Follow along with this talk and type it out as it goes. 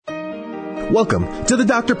Welcome to the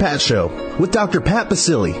Dr. Pat Show with Dr. Pat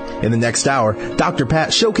Basili. In the next hour, Dr.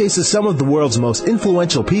 Pat showcases some of the world's most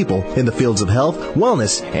influential people in the fields of health,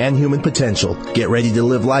 wellness, and human potential. Get ready to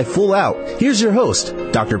live life full out. Here's your host,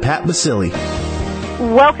 Dr. Pat Basili.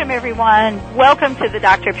 Welcome, everyone. Welcome to the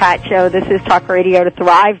Dr. Pat Show. This is Talk Radio to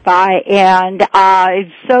Thrive By, and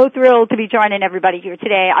I'm so thrilled to be joining everybody here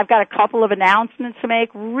today. I've got a couple of announcements to make,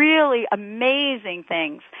 really amazing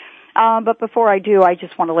things. But before I do, I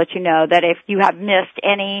just want to let you know that if you have missed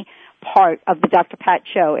any part of the Dr. Pat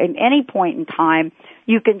Show at any point in time,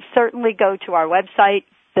 you can certainly go to our website,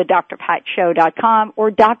 thedrpatshow.com or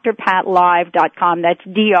drpatlive.com. That's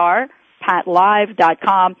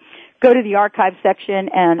drpatlive.com. Go to the archive section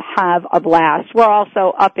and have a blast. We're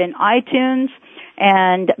also up in iTunes,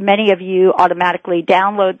 and many of you automatically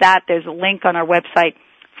download that. There's a link on our website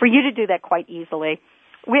for you to do that quite easily.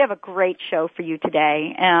 We have a great show for you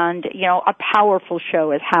today, and, a powerful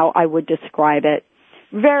show is how I would describe it.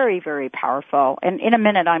 Very, very powerful. And in a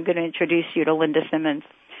minute, I'm going to introduce you to Lynda Simmons.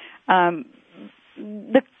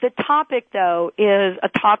 The topic, though, is a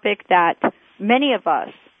topic that many of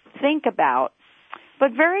us think about,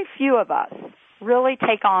 but very few of us really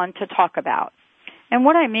take on to talk about. And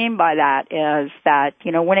what I mean by that is that,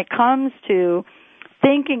 when it comes to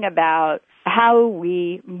thinking about how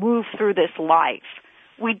we move through this life,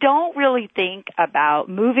 we don't really think about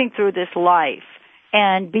moving through this life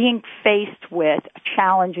and being faced with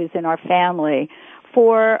challenges in our family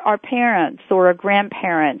for our parents or our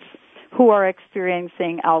grandparents who are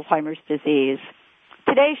experiencing Alzheimer's disease.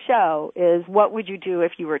 Today's show is what would you do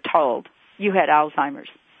if you were told you had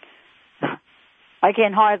Alzheimer's? I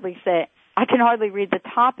can hardly read the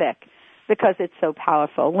topic because it's so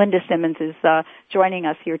powerful. Lynda Simmons is joining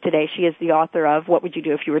us here today. She is the author of What Would You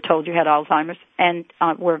Do If You Were Told You Had Alzheimer's? And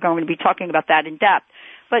we're going to be talking about that in depth.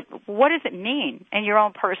 But what does it mean in your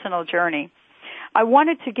own personal journey? I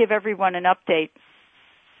wanted to give everyone an update,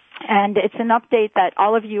 and it's an update that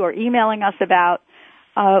all of you are emailing us about.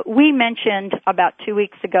 We mentioned about 2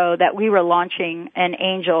 weeks ago that we were launching an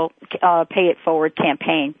Angel Pay It Forward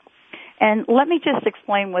campaign. And let me just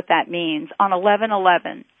explain what that means. On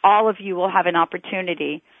 11/11, all of you will have an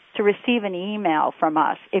opportunity to receive an email from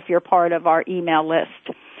us if you're part of our email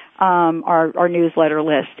list, our newsletter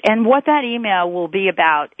list. And what that email will be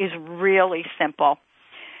about is really simple.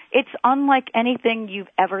 It's unlike anything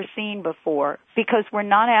you've ever seen before because we're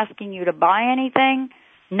not asking you to buy anything.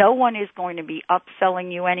 No one is going to be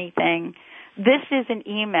upselling you anything. This is an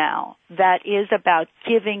email that is about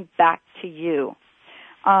giving back to you.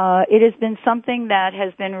 It has been something that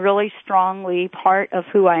has been really strongly part of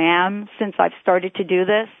who I am since I've started to do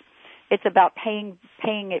this. It's about paying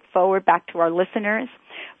it forward back to our listeners.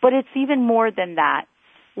 But it's even more than that.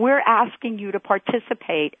 We're asking you to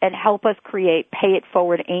participate and help us create Pay It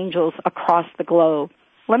Forward angels across the globe.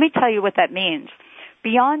 Let me tell you what that means.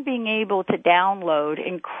 Beyond being able to download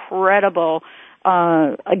incredible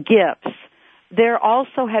gifts, there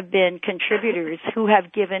also have been contributors who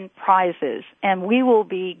have given prizes, and we will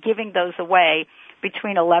be giving those away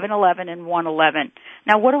between 11/11 and 1/11.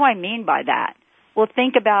 Now, what do I mean by that? Well,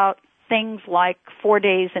 think about things like 4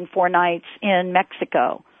 days and 4 nights in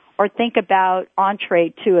Mexico, or think about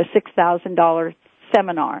entree to a $6,000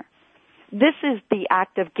 seminar. This is the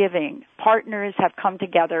act of giving. Partners have come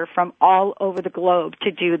together from all over the globe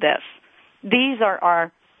to do this. These are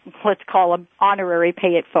our, let's call them, honorary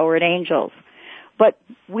Pay It Forward angels. But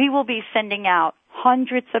we will be sending out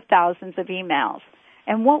hundreds of thousands of emails.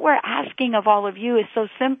 And what we're asking of all of you is so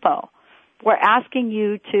simple. We're asking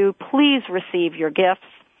you to please receive your gifts.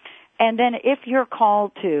 And then if you're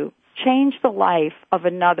called to, change the life of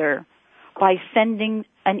another by sending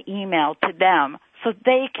an email to them so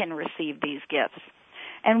they can receive these gifts.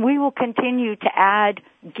 And we will continue to add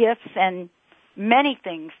gifts and many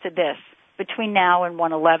things to this between now and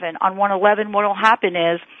 1/11. On 1/11, what will happen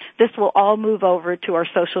is this will all move over to our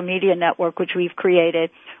social media network, which we've created,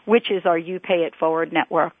 which is our You Pay It Forward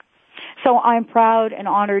network. So I'm proud and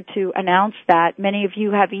honored to announce that. Many of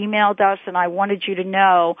you have emailed us, and I wanted you to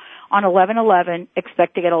know on 11/11,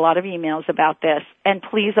 expect to get a lot of emails about this, and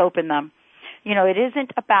please open them. It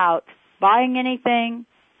isn't about buying anything.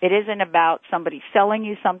 It isn't about somebody selling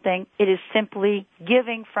you something. It is simply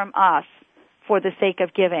giving from us for the sake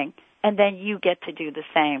of giving, and then you get to do the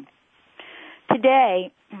same.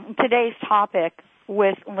 Today's topic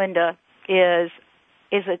with Lynda is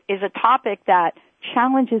a topic that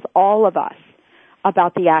challenges all of us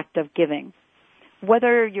about the act of giving.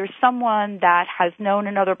 Whether you're someone that has known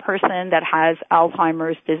another person that has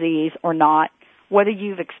Alzheimer's disease or not, whether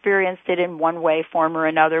you've experienced it in one way, form, or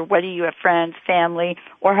another, whether you have friends, family,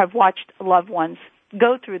 or have watched loved ones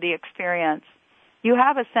go through the experience, you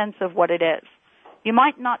have a sense of what it is. You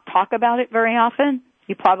might not talk about it very often.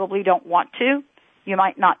 You probably don't want to. You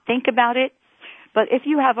might not think about it. But if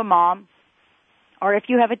you have a mom or if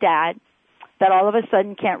you have a dad that all of a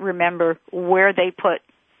sudden can't remember where they put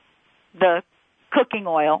the cooking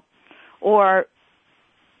oil or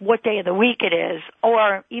what day of the week it is,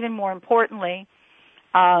 or even more importantly,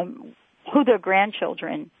 who their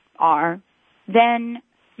grandchildren are, then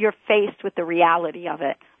you're faced with the reality of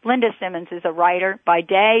it. Lynda Simmons is a writer by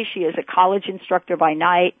day. She is a college instructor by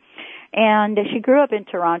night. And she grew up in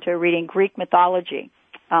Toronto reading Greek mythology,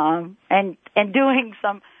 and doing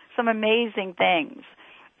some amazing things.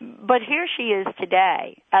 But here she is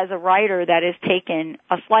today as a writer that has taken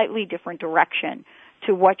a slightly different direction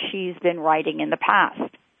to what she's been writing in the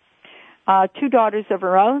past. 2 daughters of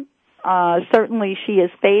her own. Certainly she is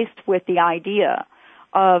faced with the idea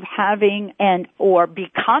of having or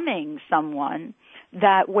becoming someone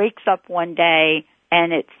that wakes up one day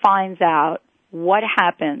and it finds out what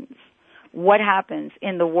happens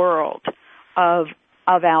in the world of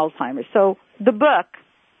Alzheimer's. So the book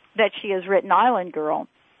that she has written, Island Girl,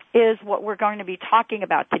 is what we're going to be talking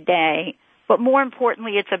about today, but more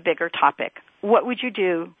importantly, it's a bigger topic. What would you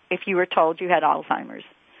do if you were told you had Alzheimer's?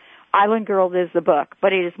 Island Girl is the book,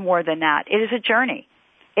 but it is more than that. It is a journey.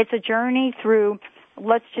 It's a journey through,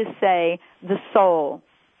 let's just say, the soul.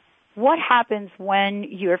 What happens when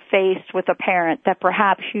you're faced with a parent that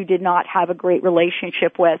perhaps you did not have a great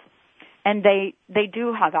relationship with, and they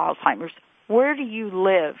do have Alzheimer's? Where do you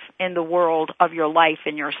live in the world of your life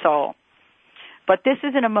and your soul? But this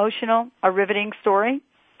is an emotional, a riveting story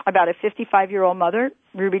about a 55-year-old mother,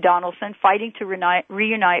 Ruby Donaldson, fighting to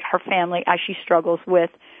reunite her family as she struggles with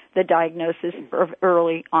the diagnosis of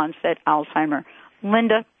early onset Alzheimer.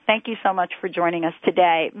 Lynda, thank you so much for joining us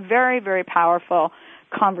today. Very, very powerful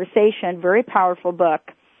conversation, very powerful book.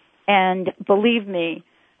 And believe me,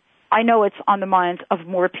 I know it's on the minds of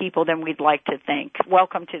more people than we'd like to think.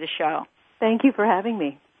 Welcome to the show. Thank you for having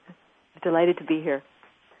me. I'm delighted to be here.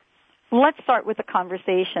 Let's start with a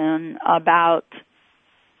conversation about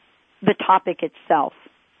the topic itself.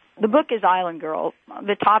 The book is Island Girl.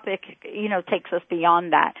 The topic, takes us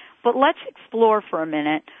beyond that. But let's explore for a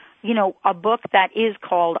minute, a book that is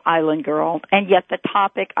called Island Girl, and yet the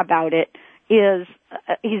topic about it is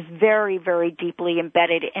very, very deeply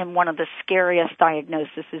embedded in one of the scariest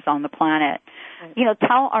diagnoses on the planet. Right.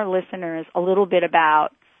 Tell our listeners a little bit about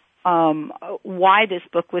why this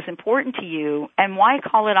book was important to you and why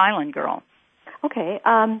call it Island Girl. Okay.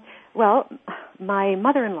 Well, my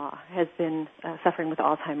mother-in-law has been suffering with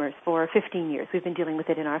Alzheimer's for 15 years. We've been dealing with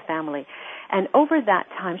it in our family. And over that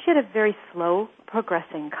time, she had a very slow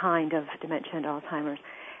progressing kind of dementia and Alzheimer's.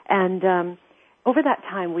 And over that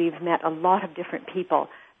time, we've met a lot of different people,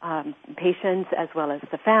 patients as well as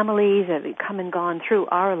the families that have come and gone through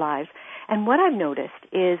our lives. And what I've noticed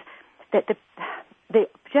is that the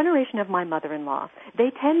generation of my mother-in-law,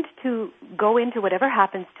 they tend to go into whatever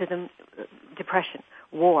happens to them, depression,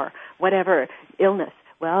 war, whatever, illness.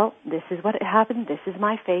 Well, this is what happened. This is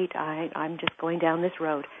my fate. I'm just going down this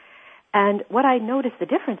road. And what I noticed the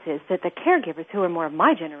difference is that the caregivers who are more of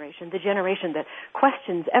my generation, the generation that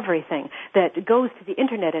questions everything, that goes to the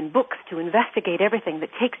internet and books to investigate everything, that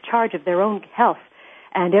takes charge of their own health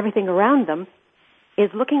and everything around them, is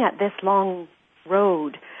looking at this long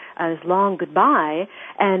road, as long goodbye,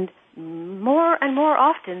 and more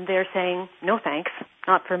often they're saying, no thanks,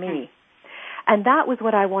 not for me. And that was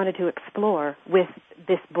what I wanted to explore with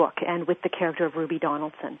this book and with the character of Ruby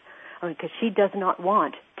Donaldson, because she does not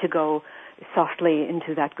want to go softly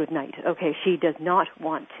into that good night. Okay, she does not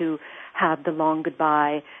want to have the long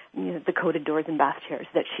goodbye, the coated doors and bath chairs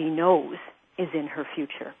that she knows is in her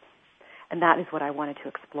future. And that is what I wanted to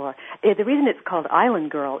explore. The reason it's called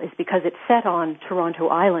Island Girl is because it's set on Toronto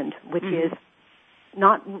Island, which is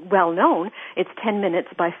not well known. It's 10 minutes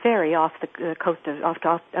by ferry off the coast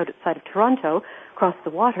outside of Toronto, across the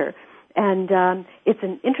water. And it's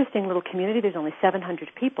an interesting little community. There's only 700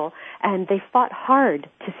 people, and they fought hard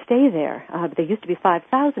to stay there. There used to be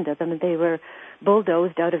 5,000 of them, and they were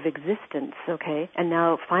bulldozed out of existence, okay? And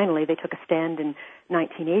now, finally, they took a stand in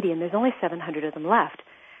 1980, and there's only 700 of them left.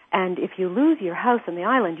 And if you lose your house on the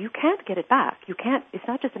island, you can't get it back. You can't. It's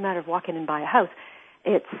not just a matter of walk in and buy a house.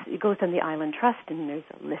 It goes on the Island Trust, and there's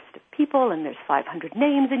a list of people, and there's 500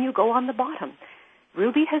 names, and you go on the bottom.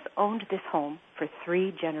 Ruby has owned this home for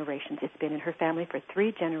 3 generations. It's been in her family for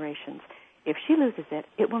 3 generations. If she loses it,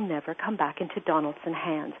 it will never come back into Donaldson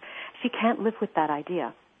hands. She can't live with that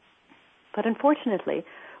idea. But unfortunately,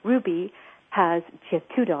 Ruby has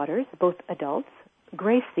 2 daughters, both adults,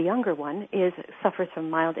 Grace, the younger one, suffers from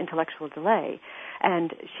mild intellectual delay,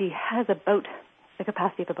 and she has about the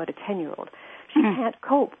capacity of about a 10-year-old. She can't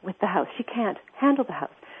cope with the house. She can't handle the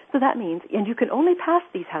house. So that means, and you can only pass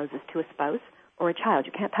these houses to a spouse or a child.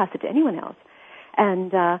 You can't pass it to anyone else.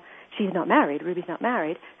 And she's not married. Ruby's not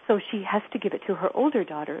married. So she has to give it to her older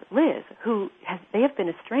daughter, Liz, they have been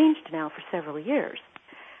estranged now for several years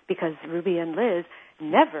because Ruby and Liz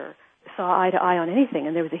never saw eye to eye on anything.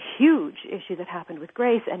 And there was a huge issue that happened with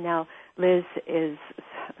Grace, and now Liz is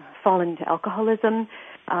fallen into alcoholism,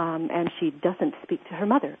 and she doesn't speak to her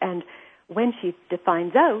mother. And when she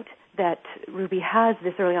finds out that Ruby has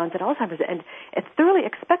this early onset Alzheimer's, and it thoroughly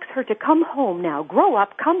expects her to come home now, grow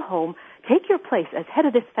up, come home, take your place as head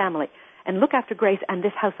of this family, and look after Grace and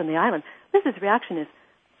this house on the island, Liz's reaction is,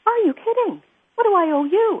 are you kidding? What do I owe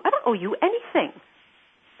you? I don't owe you anything.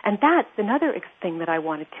 And that's another thing that I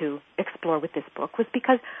wanted to explore with this book, was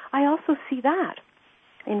because I also see that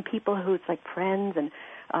in people who it's like friends and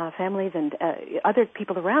families and other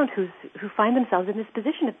people around who find themselves in this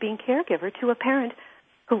position of being caregiver to a parent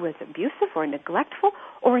who was abusive or neglectful,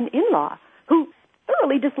 or an in-law who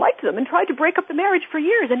thoroughly disliked them and tried to break up the marriage for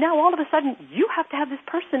years, and now all of a sudden you have to have this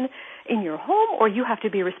person in your home, or you have to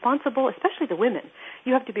be responsible, especially the women,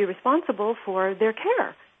 you have to be responsible for their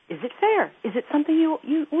care. Is it fair? Is it something you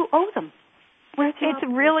owe them? It's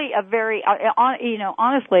really a very,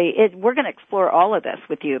 honestly, we're going to explore all of this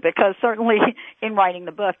with you, because certainly in writing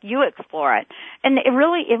the book, you explore it. And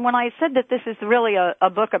when I said that this is really a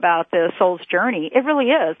book about the soul's journey, it really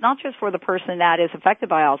is, not just for the person that is affected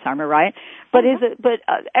by Alzheimer, right? But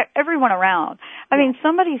everyone around. I mean,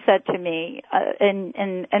 somebody said to me,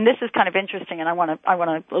 and this is kind of interesting, and I want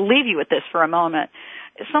to leave you with this for a moment.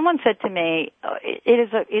 Someone said to me,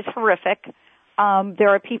 it's horrific. There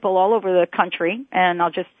are people all over the country, and I'll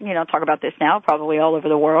just, talk about this now, probably all over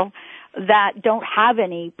the world, that don't have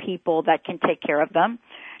any people that can take care of them.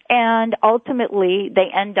 And ultimately, they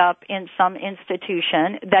end up in some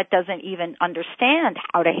institution that doesn't even understand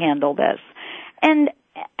how to handle this. And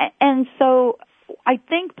so I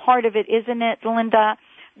think part of it, isn't it, Lynda,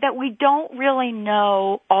 that we don't really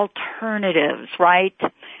know alternatives, right?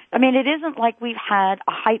 I mean, it isn't like we've had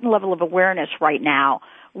a heightened level of awareness right now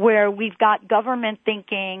where we've got government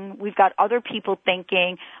thinking, we've got other people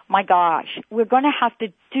thinking, my gosh, we're going to have to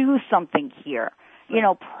do something here.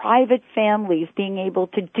 Private families being able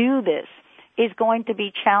to do this is going to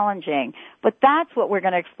be challenging. But that's what we're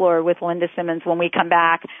going to explore with Lynda Simmons when we come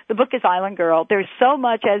back. The book is Island Girl. There's so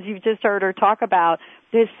much, as you've just heard her talk about,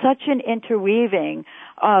 there's such an interweaving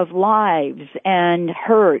of lives and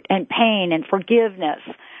hurt and pain and forgiveness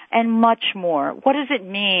and much more. What does it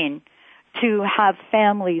mean to have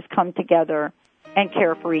families come together and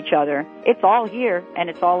care for each other? It's all here, and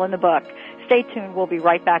it's all in the book. Stay tuned. We'll be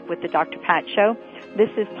right back with the Dr. Pat Show. This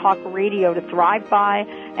is Talk Radio to Thrive By,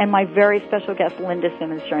 and my very special guest, Lynda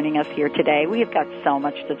Simmons, joining us here today. We have got so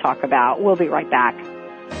much to talk about. We'll be right back.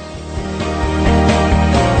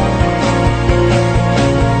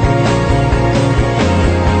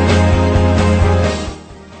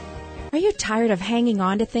 Are you tired of hanging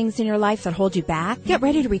on to things in your life that hold you back? Get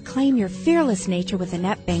ready to reclaim your fearless nature with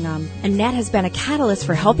Annette Bingham. Annette has been a catalyst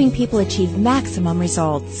for helping people achieve maximum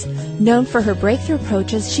results. Known for her breakthrough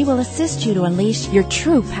approaches, she will assist you to unleash your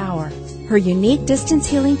true power. Her unique distance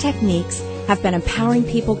healing techniques have been empowering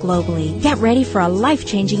people globally. Get ready for a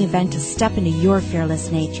life-changing event to step into your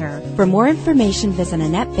fearless nature. For more information, visit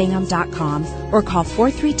AnnetteBingham.com or call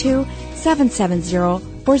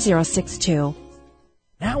 432-770-4062.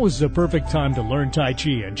 Now is the perfect time to learn Tai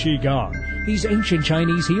Chi and Qigong. These ancient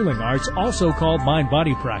Chinese healing arts, also called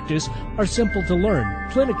mind-body practice, are simple to learn,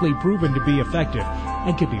 clinically proven to be effective,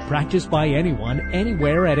 and can be practiced by anyone,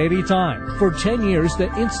 anywhere, at any time. For 10 years,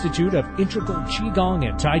 the Institute of Integral Qigong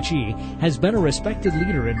and Tai Chi has been a respected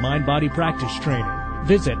leader in mind-body practice training.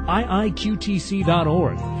 Visit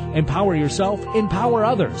iiqtc.org. Empower yourself, empower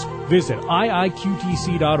others. Visit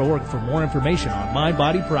iiqtc.org for more information on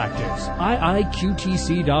mind-body practice.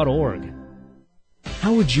 iiqtc.org.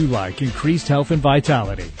 How would you like increased health and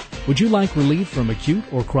vitality? Would you like relief from acute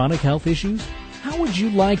or chronic health issues? How would you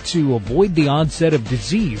like to avoid the onset of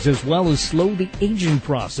disease as well as slow the aging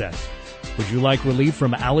process? Would you like relief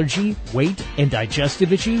from allergy, weight, and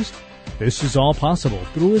digestive issues? This is all possible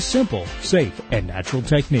through a simple, safe, and natural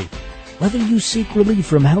technique. Whether you seek relief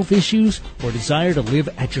from health issues or desire to live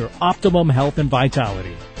at your optimum health and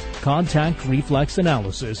vitality, contact reflex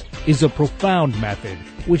analysis is a profound method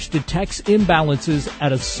which detects imbalances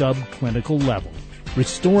at a subclinical level,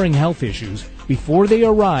 restoring health issues before they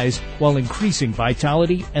arise while increasing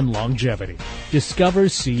vitality and longevity. Discover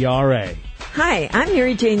CRA. Hi, I'm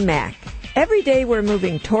Mary Jane Mack. Every day we're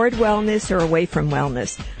moving toward wellness or away from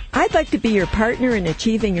wellness. I'd like to be your partner in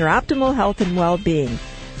achieving your optimal health and well-being.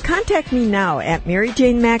 Contact me now at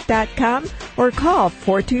maryjanemack.com or call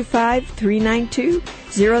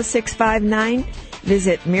 425-392-0659.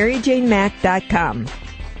 Visit maryjanemack.com.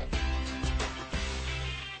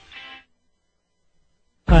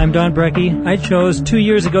 I'm Don Brecky. I chose 2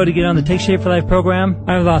 years ago to get on the Take Shape for Life program.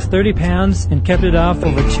 I've lost 30 pounds and kept it off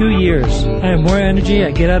over 2 years. I have more energy.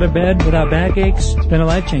 I get out of bed without backaches. It's been a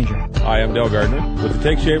life changer. Hi, I'm Dale Gardner. With the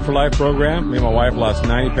Take Shape for Life program, me and my wife lost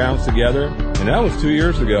 90 pounds together, and that was 2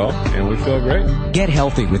 years ago, and we feel great. Get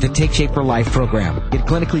healthy with the Take Shape for Life program. Get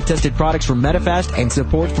clinically tested products from Medifast and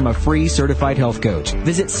support from a free certified health coach.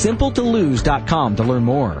 Visit simpletolose.com to learn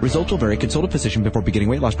more. Results will vary. Consult a physician before beginning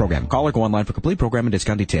weight loss program. Call or go online for complete program and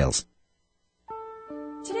discount details.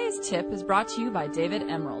 Today's tip is brought to you by David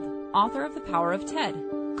Emerald, author of The Power of TED.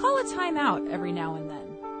 Call a time out every now and then.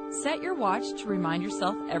 Set your watch to remind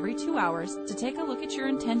yourself every 2 hours to take a look at your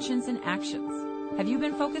intentions and actions. Have you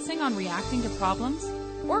been focusing on reacting to problems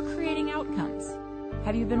or creating outcomes?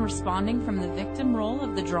 Have you been responding from the victim role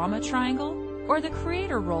of the drama triangle or the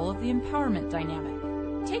creator role of the empowerment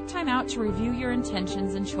dynamic? Take time out to review your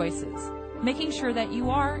intentions and choices, making sure that you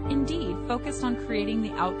are, indeed, focused on creating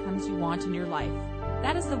the outcomes you want in your life.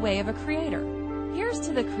 That is the way of a creator. Here's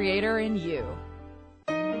to the creator in you.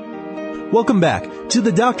 Welcome back to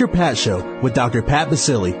the Dr. Pat Show with Dr. Pat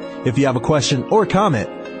Basili. If you have a question or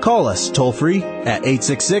comment, call us toll-free at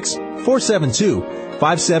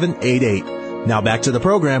 866-472-5788. Now back to the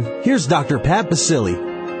program. Here's Dr. Pat Basili.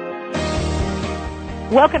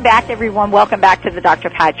 Welcome back, everyone. Welcome back to the Dr.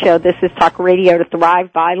 Pat Show. This is Talk Radio to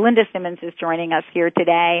Thrive By. Lynda Simmons is joining us here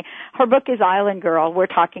today. Her book is Island Girl. We're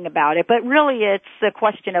talking about it. But really, it's a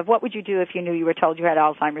question of what would you do if you knew you were told you had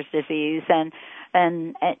Alzheimer's disease,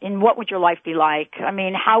 and what would your life be like? I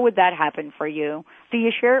mean, how would that happen for you? Do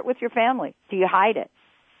you share it with your family? Do you hide it?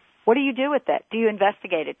 What do you do with it? Do you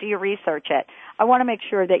investigate it? Do you research it? I want to make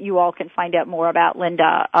sure that you all can find out more about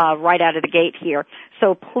Lynda right out of the gate here.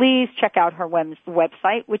 So please check out her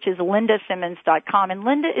website, which is lyndasimmons.com. And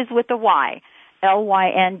Lynda is with a Y,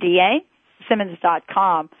 Lynda,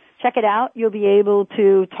 Simmons.com. Check it out. You'll be able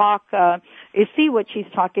to see what she's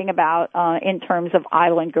talking about in terms of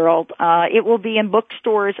Island Girl. It will be in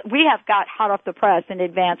bookstores. We have got hot off the press an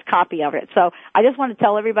advanced copy of it. So I just want to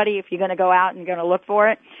tell everybody, if you're going to go out and you're going to look for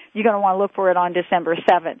it, you're going to want to look for it on December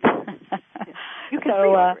 7th.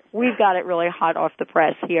 So we've got it really hot off the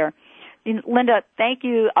press here. Lynda, thank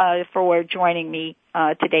you for joining me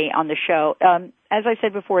today on the show. As I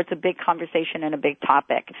said before, it's a big conversation and a big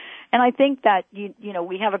topic. And I think that,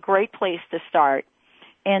 we have a great place to start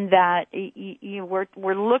in that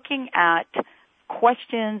we're looking at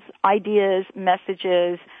questions, ideas,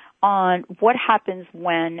 messages on what happens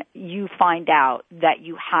when you find out that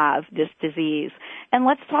you have this disease. And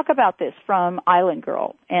let's talk about this from Island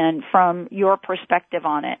Girl and from your perspective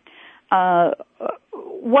on it.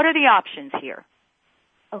 What are the options here?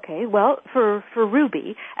 Okay, well, for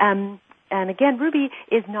Ruby, and again, Ruby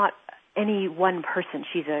is not any one person.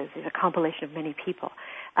 She's a compilation of many people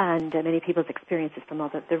and many people's experiences from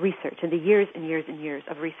all the research and the years and years and years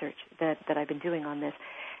of research that I've been doing on this.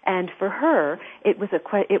 And for her, it was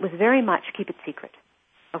very much keep it secret.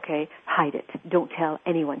 Okay, hide it. Don't tell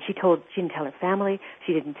anyone. She didn't tell her family.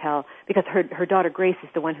 She didn't tell, because her daughter Grace is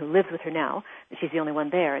the one who lives with her now. She's the only one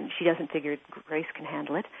there, and she doesn't figure Grace can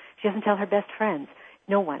handle it. She doesn't tell her best friends.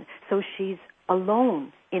 No one. So she's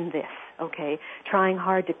alone in this, okay, trying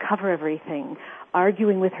hard to cover everything,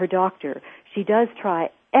 arguing with her doctor. She does try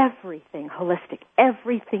everything holistic,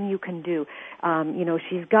 everything you can do.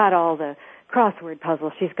 She's got all the crossword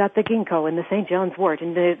puzzles. She's got the ginkgo and the St. John's wort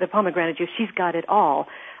and the pomegranate juice. She's got it all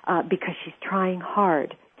because she's trying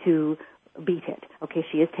hard to beat it. Okay,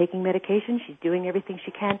 she is taking medication. She's doing everything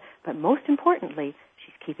she can. But most importantly,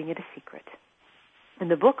 she's keeping it a secret. And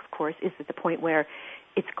the book, of course, is at the point where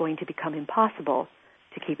it's going to become impossible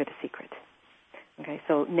to keep it a secret. Okay,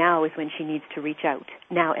 so now is when she needs to reach out.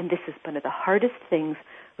 Now, and this is one of the hardest things.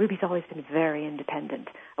 Ruby's always been very independent.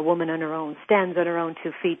 A woman on her own, stands on her own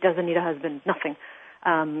 2 feet, doesn't need a husband, nothing.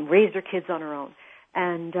 Raised her kids on her own.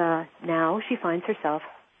 And now she finds herself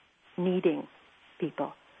needing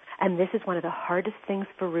people. And this is one of the hardest things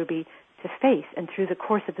for Ruby to face. And through the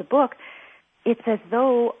course of the book, it's as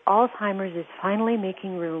though Alzheimer's is finally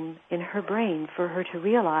making room in her brain for her to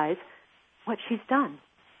realize what she's done,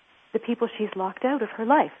 the people she's locked out of her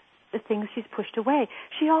life, the things she's pushed away.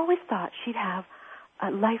 She always thought she'd have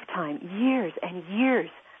a lifetime, years and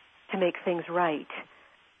years to make things right.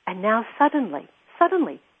 And now suddenly,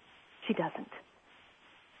 she doesn't.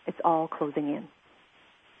 It's all closing in.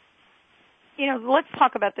 let's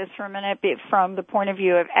talk about this for a minute from the point of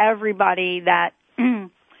view of everybody that's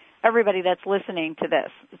listening to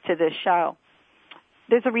this show.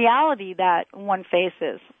 There's a reality that one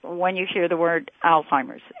faces when you hear the word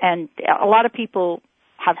Alzheimer's. And a lot of people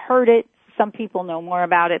have heard it. Some people know more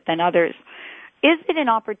about it than others. Is it an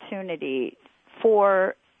opportunity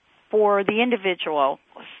for the individual,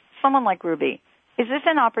 someone like Ruby, is this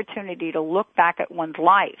an opportunity to look back at one's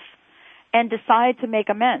life and decide to make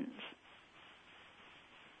amends?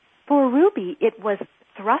 For Ruby, it was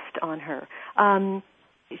thrust on her.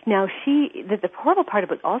 Now, the horrible part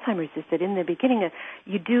about Alzheimer's is that in the beginning,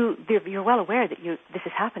 you're well aware that this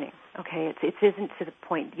is happening. Okay, it isn't to the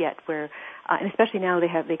point yet where, and especially now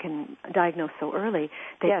they can diagnose so early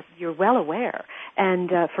that yes. You're well aware. And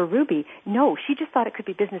for Ruby, no, she just thought it could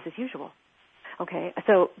be business as usual. Okay,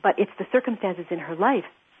 but it's the circumstances in her life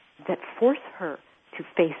that force her to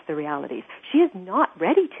face the realities. She is not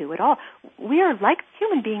ready to at all.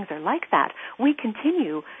 Human beings are like that. We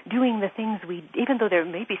continue doing the things even though they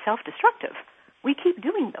may be self-destructive, we keep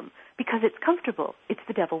doing them because it's comfortable. It's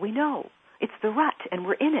the devil we know. It's the rut, and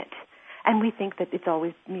we're in it. And we think that it's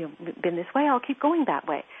always been this way, I'll keep going that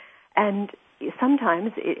way. And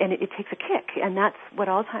sometimes it takes a kick, and that's what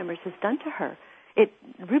Alzheimer's has done to her.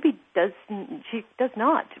 Ruby does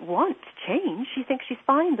not want change. She thinks she's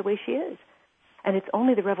fine the way she is. And it's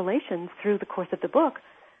only the revelations through the course of the book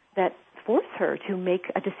that force her to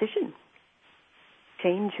make a decision.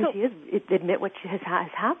 Change who she is, admit what has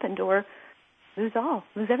happened, or lose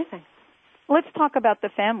everything. Let's talk about the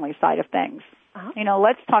family side of things. Uh-huh.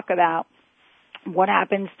 Let's talk about what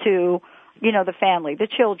happens to, the family, the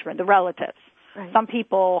children, the relatives. Right. Some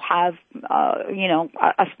people have,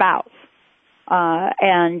 a spouse.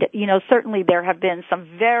 And certainly there have been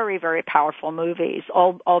some very, very powerful movies,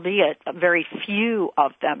 albeit very few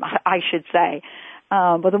of them, I should say.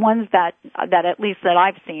 But the ones that at least that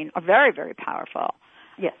I've seen are very, very powerful.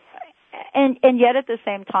 Yes. And yet at the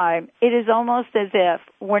same time, it is almost as if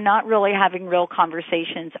we're not really having real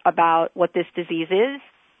conversations about what this disease is,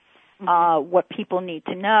 mm-hmm. What people need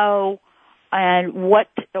to know, and what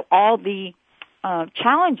all the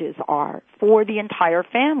challenges are for the entire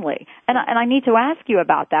family. And I need to ask you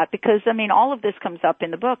about that because, all of this comes up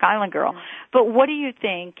in the book, Island Girl. But what do you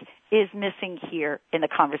think is missing here in the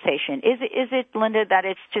conversation? Is it, Lynda, that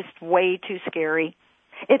it's just way too scary?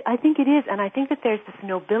 I think it is, and I think that there's this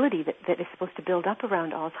nobility that is supposed to build up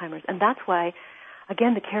around Alzheimer's. And that's why,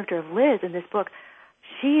 again, the character of Liz in this book,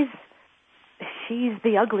 she's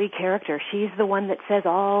the ugly character. She's the one that says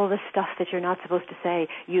all the stuff that you're not supposed to say.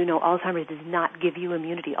 Alzheimer's does not give you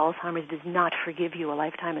immunity. Alzheimer's does not forgive you a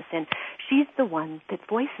lifetime of sin. She's the one that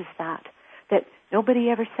voices that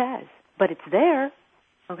nobody ever says, but it's there,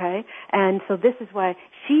 okay? And so this is why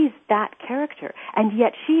she's that character. And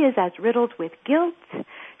yet she is as riddled with guilt.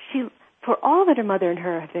 For all that her mother and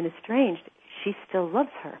her have been estranged, she still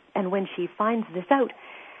loves her. And when she finds this out,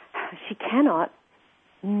 she cannot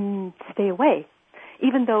stay away,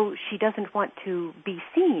 even though she doesn't want to be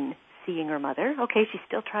seen seeing her mother. Okay, she's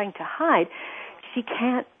still trying to hide. She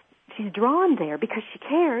can't. She's drawn there because she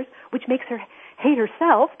cares, which makes her hate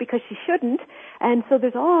herself because she shouldn't. And so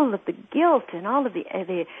there's all of the guilt and all of the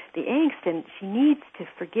angst, and she needs to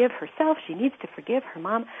forgive herself. She needs to forgive her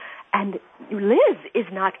mom. And Liz is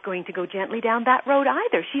not going to go gently down that road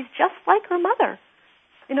either. She's just like her mother.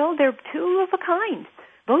 They're two of a kind.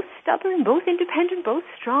 Both stubborn, both independent, both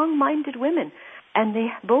strong-minded women. And they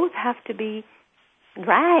both have to be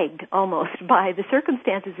dragged almost by the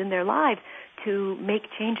circumstances in their lives to make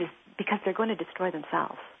changes because they're going to destroy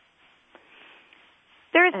themselves.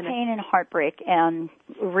 There is pain and heartbreak and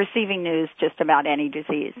receiving news just about any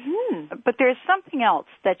disease. Mm-hmm. But there's something else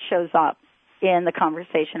that shows up in the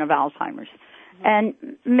conversation of Alzheimer's. Mm-hmm. And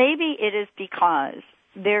maybe it is because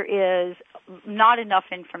there is not enough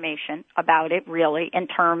information about it, really, in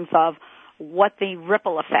terms of what the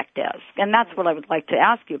ripple effect is. And that's what I would like to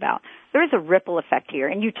ask you about. There is a ripple effect here,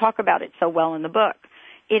 and you talk about it so well in the book.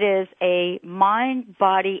 It is a mind,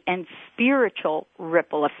 body, and spiritual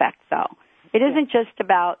ripple effect, though. It isn't just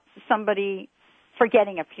about somebody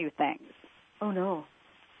forgetting a few things. Oh, no.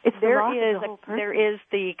 There is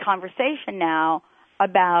the conversation now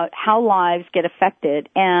about how lives get affected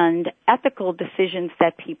and ethical decisions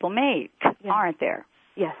that people make, aren't there?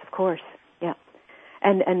 Yes, of course. Yeah.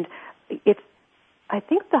 And I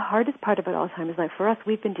think the hardest part about Alzheimer's, like for us,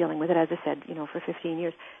 we've been dealing with it, as I said, for 15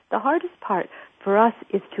 years. The hardest part for us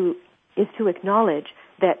is to acknowledge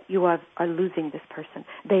that you are losing this person.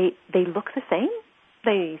 They look the same,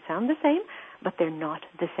 they sound the same, but they're not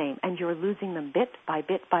the same, and you're losing them bit by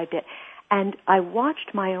bit by bit. And I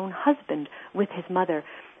watched my own husband with his mother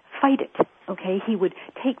fight it Okay, he would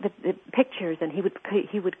take the pictures and he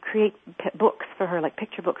would create books for her, like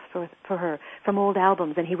picture books for her from old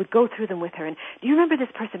albums, and he would go through them with her. And do you remember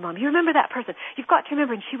this person, Mom? You remember that person? You've got to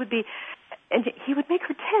remember. And she would be, and he would make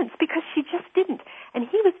her tense because she just didn't, and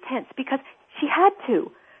he was tense because she had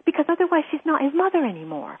to, because otherwise she's not his mother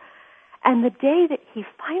anymore. And the day that he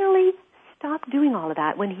finally stopped doing all of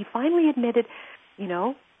that, when he finally admitted,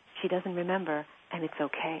 she doesn't remember, and it's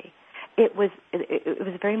okay. It was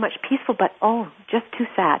very much peaceful, but just too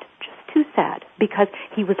sad, because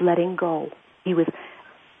he was letting go.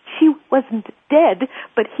 She wasn't dead,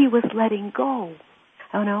 but he was letting go.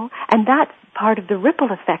 And that's part of the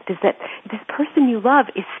ripple effect, is that this person you love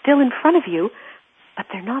is still in front of you, but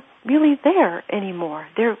they're not really there anymore.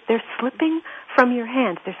 They're slipping from your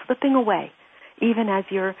hands. They're slipping away, even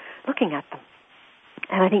as you're looking at them.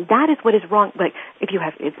 And I think that is what is wrong. Like if you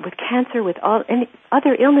have with cancer, with any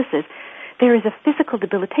other illnesses, there is a physical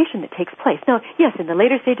debilitation that takes place. Now, yes, in the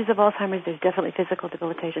later stages of Alzheimer's, there's definitely physical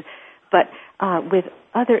debilitation, but with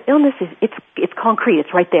other illnesses, it's concrete.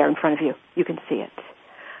 It's right there in front of you. You can see it.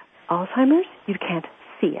 Alzheimer's, you can't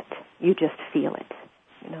see it. You just feel it.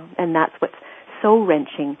 And that's what's so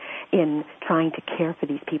wrenching in trying to care for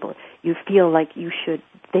these people. You feel like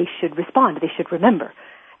they should respond. They should remember.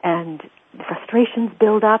 And the frustrations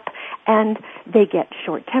build up, and they get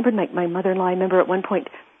short-tempered. My mother-in-law, I remember at one point,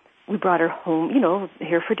 we brought her home,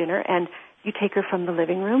 here for dinner, and you take her from the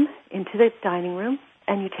living room into the dining room,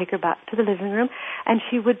 and you take her back to the living room, and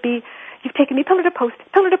she would be, you've taken me pillar to post,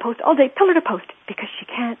 all day, pillar to post, because she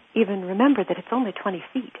can't even remember that it's only 20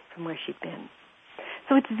 feet from where she'd been.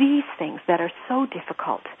 So it's these things that are so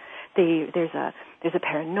difficult. There's a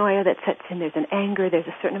paranoia that sets in, there's an anger, there's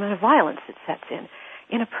a certain amount of violence that sets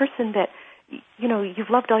in a person that, you've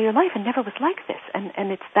loved all your life and never was like this.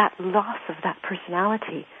 And it's that loss of that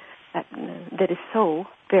personality that is so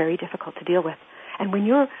very difficult to deal with. And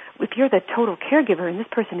if you're the total caregiver and this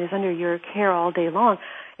person is under your care all day long,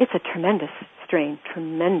 it's a tremendous strain,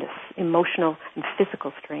 tremendous emotional and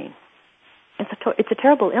physical strain. It's a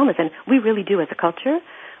terrible illness, and we really do, as a culture,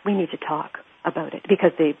 we need to talk about it,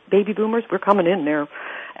 because the baby boomers, we're coming in there,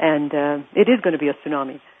 and it is going to be a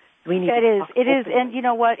tsunami. It is, and you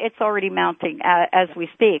know what? It's already mounting as we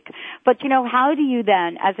speak. But how do you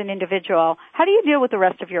then, as an individual, how do you deal with the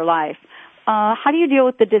rest of your life? How do you deal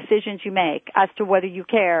with the decisions you make as to whether you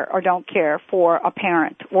care or don't care for a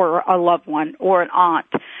parent or a loved one or an aunt?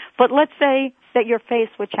 But let's say that you're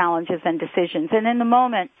faced with challenges and decisions, and in the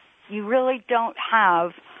moment you really don't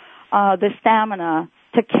have the stamina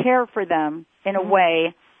to care for them in a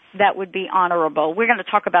way that would be honorable. We're going to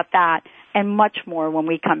talk about that and much more when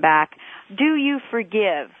we come back. Do you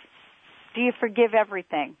forgive? Do you forgive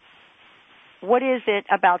everything? What is it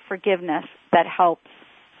about forgiveness that helps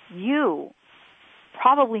you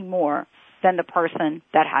probably more than the person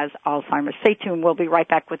that has Alzheimer's? Stay tuned. We'll be right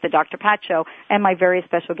back with the Dr. Pat Show and my very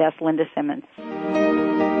special guest, Lynda Simmons.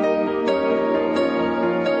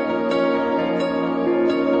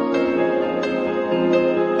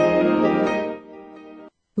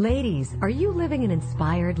 Ladies, are you living an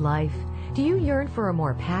inspired life? Do you yearn for a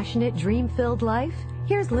more passionate, dream-filled life?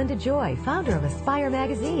 Here's Lynda Joy, founder of Aspire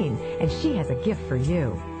Magazine, and she has a gift for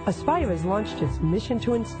you. Aspire has launched its Mission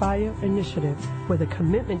to Inspire initiative with a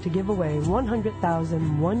commitment to give away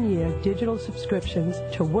 100,000 one-year digital subscriptions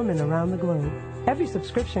to women around the globe. Every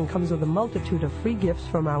subscription comes with a multitude of free gifts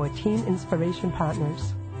from our Teen Inspiration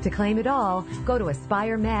partners. To claim it all, go to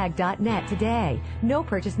aspiremag.net today. No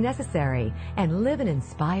purchase necessary. And live an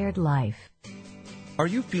inspired life. Are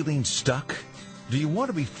you feeling stuck? Do you want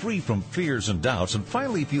to be free from fears and doubts and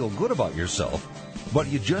finally feel good about yourself, but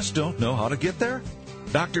you just don't know how to get there?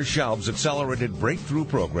 Dr. Schaub's Accelerated Breakthrough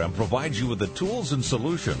Program provides you with the tools and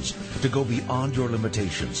solutions to go beyond your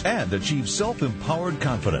limitations and achieve self-empowered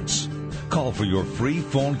confidence. Call for your free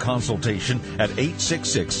phone consultation at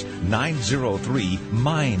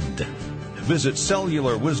 866-903-MIND. Visit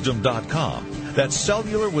cellularwisdom.com. That's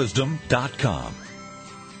cellularwisdom.com.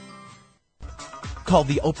 Called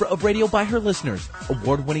the Oprah of radio by her listeners,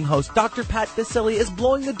 award-winning host Dr. Pat Baccili is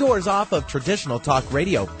blowing the doors off of traditional talk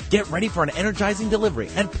radio. Get ready for an energizing delivery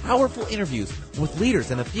and powerful interviews with leaders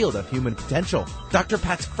in the field of human potential. Dr.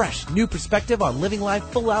 Pat's fresh, new perspective on living life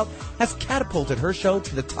full out has catapulted her show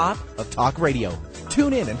to the top of talk radio.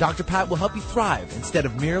 Tune in and Dr. Pat will help you thrive instead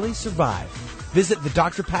of merely survive. Visit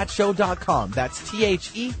thedrpatshow.com. That's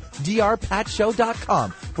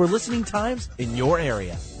THEDRPatShow.com for listening times in your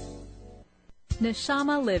area.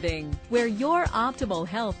 Neshama Living, where your optimal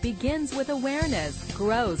health begins with awareness,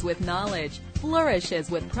 grows with knowledge, flourishes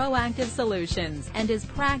with proactive solutions, and is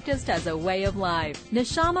practiced as a way of life.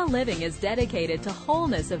 Neshama Living is dedicated to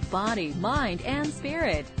wholeness of body, mind, and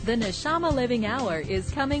spirit. The Neshama Living Hour is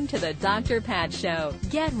coming to the Dr. Pat Show.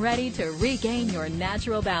 Get ready to regain your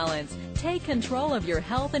natural balance, take control of your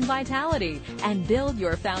health and vitality, and build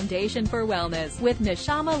your foundation for wellness with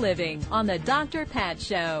Neshama Living on the Dr. Pat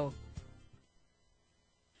Show.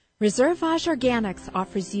 Reservage Organics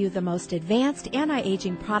offers you the most advanced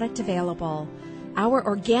anti-aging product available. Our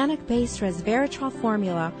organic-based resveratrol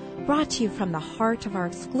formula, brought to you from the heart of our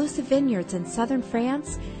exclusive vineyards in southern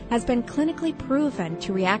France, has been clinically proven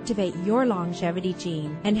to reactivate your longevity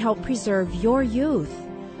gene and help preserve your youth.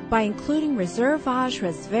 By including Reservage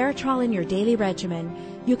resveratrol in your daily regimen,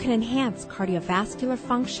 you can enhance cardiovascular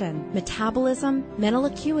function, metabolism, mental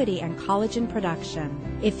acuity, and collagen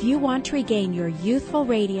production. If you want to regain your youthful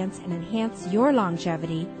radiance and enhance your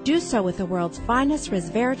longevity, do so with the world's finest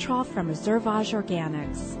resveratrol from Reservage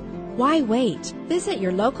Organics. Why wait? Visit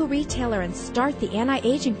your local retailer and start the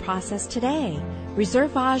anti-aging process today.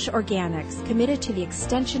 Reservage Organics, committed to the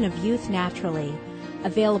extension of youth naturally.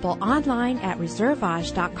 Available online at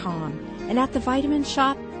reservage.com and at the Vitamin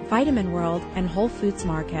Shop, Vitamin World, and Whole Foods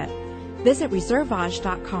Market. Visit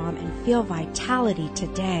reservage.com and feel vitality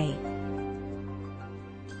today.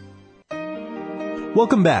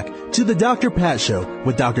 Welcome back to the Dr. Pat Show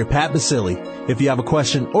with Dr. Pat Basili. If you have a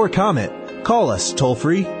question or comment, call us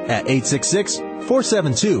toll-free at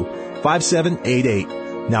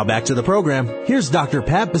 866-472-5788. Now back to the program. Here's Dr.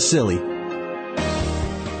 Pat Basili.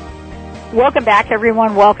 Welcome back,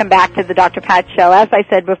 everyone. Welcome back to the Dr. Pat Show. As I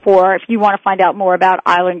said before, if you want to find out more about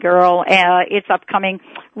Island Girl, its upcoming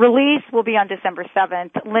release will be on December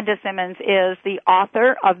 7th. Lynda Simmons is the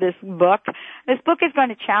author of this book. This book is going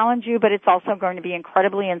to challenge you, but it's also going to be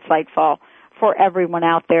incredibly insightful for everyone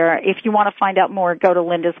out there. If you want to find out more, go to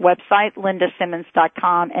Lynda's website,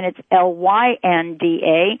 lyndasimmons.com, and it's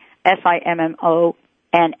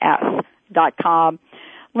LYNDASIMMONS.com.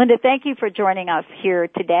 Lynda, thank you for joining us here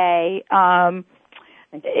today.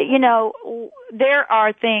 You know, there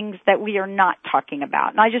are things that we are not talking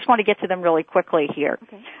about, and I just want to get to them really quickly here.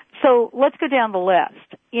 Okay. So let's go down the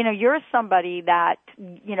list. You know, you're somebody that,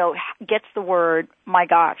 you know, gets the word, my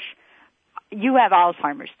gosh, you have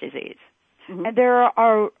Alzheimer's disease. Mm-hmm. And there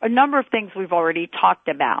are a number of things we've already talked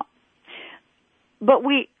about. But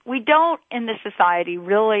we don't in this society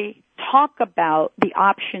really talk about the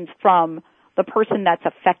options from the person that's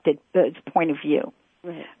affected point of view.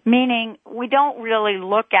 Right. Meaning we don't really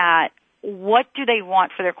look at what do they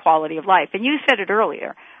want for their quality of life. And you said it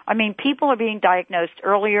earlier. I mean, people are being diagnosed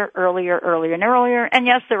earlier. And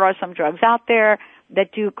yes, there are some drugs out there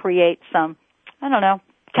that do create some,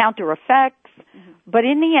 counter effects. Mm-hmm. But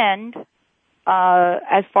in the end,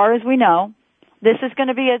 as far as we know, this is going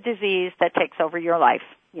to be a disease that takes over your life.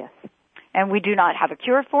 Yes. And we do not have a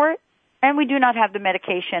cure for it, and we do not have the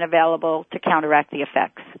medication available to counteract the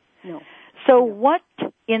effects. No. So what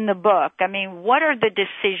in the book, what are the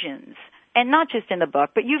decisions, and not just in the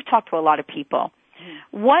book, but you've talked to a lot of people.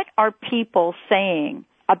 Mm-hmm. What are people saying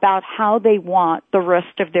about how they want the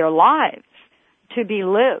rest of their lives to be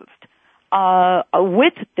lived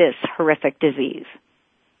with this horrific disease?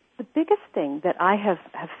 The biggest thing that I have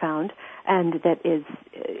found, and that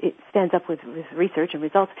it stands up with research and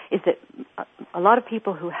results, is that a lot of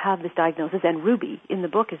people who have this diagnosis, and Ruby in the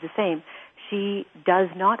book is the same, she does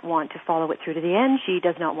not want to follow it through to the end. She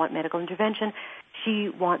does not want medical intervention. She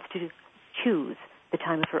wants to choose the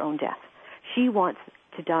time of her own death. She wants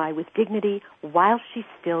to die with dignity while she's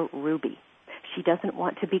still Ruby. She doesn't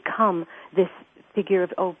want to become this figure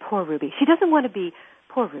of, oh, poor Ruby. She doesn't want to be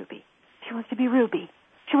poor Ruby. She wants to be Ruby.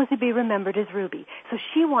 She wants to be remembered as Ruby. So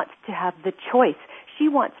she wants to have the choice. She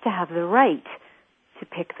wants to have the right to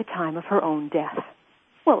pick the time of her own death.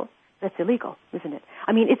 Well, that's illegal, isn't it?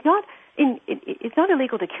 It's not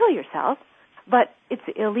illegal to kill yourself, but it's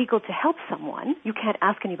illegal to help someone. You can't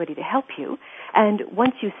ask anybody to help you. And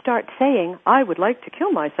once you start saying, I would like to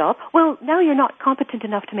kill myself, well, now you're not competent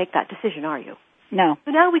enough to make that decision, are you? No.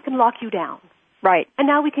 So now we can lock you down. Right. And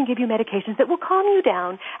now we can give you medications that will calm you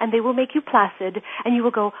down, and they will make you placid, and you will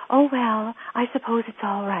go, oh, well, I suppose it's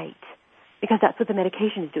all right. Because that's what the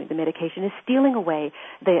medication is doing. The medication is stealing away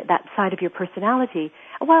that side of your personality,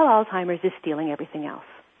 while Alzheimer's is stealing everything else.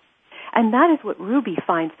 And that is what Ruby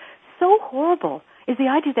finds so horrible, is the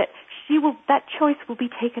idea that that choice will be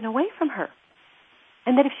taken away from her.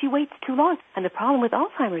 And that if she waits too long, and the problem with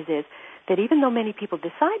Alzheimer's is that even though many people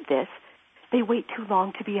decide this, they wait too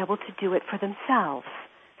long to be able to do it for themselves.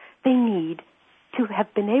 They need to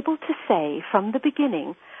have been able to say from the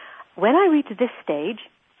beginning, when I reach this stage,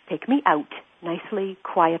 take me out nicely,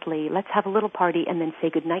 quietly, let's have a little party, and then say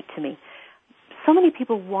goodnight to me. So many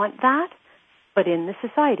people want that, but in the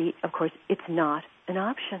society, of course, it's not an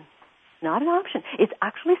option. Not an option. It's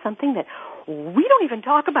actually something that we don't even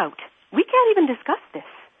talk about. We can't even discuss this.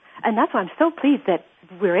 And that's why I'm so pleased that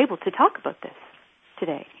we're able to talk about this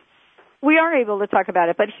today. We are able to talk about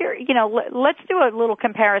it, but here, let's do a little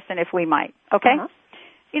comparison if we might, okay? Uh-huh.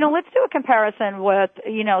 Let's do a comparison with,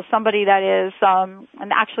 somebody that is,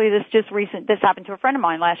 and actually this happened to a friend of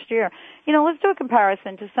mine last year. Let's do a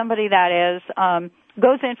comparison to somebody that is,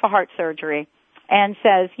 goes in for heart surgery and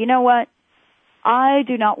says, you know what? I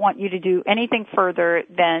do not want you to do anything further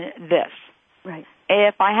than this. Right.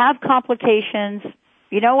 If I have complications,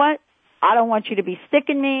 you know what? I don't want you to be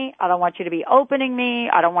sticking me. I don't want you to be opening me.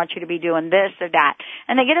 I don't want you to be doing this or that.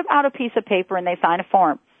 And they get out a piece of paper and they sign a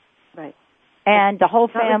form. Right. And the whole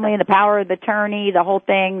family and the power of attorney, the whole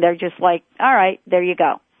thing, they're just like, all right, there you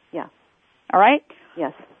go. Yeah. All right?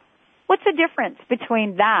 Yes. What's the difference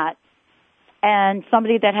between that and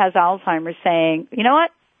somebody that has Alzheimer's saying, you know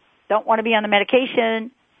what? Don't want to be on the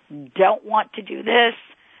medication. Don't want to do this.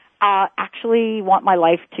 Actually want my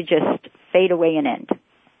life to just fade away and end.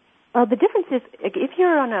 Well, the difference is if you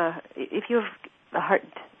have a heart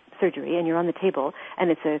surgery and you're on the table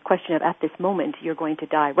and it's a question of at this moment you're going to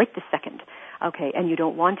die right this second, okay, and you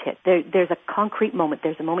don't want it. There's a concrete moment.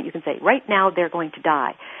 There's a moment you can say, right now they're going to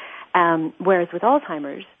die. Whereas with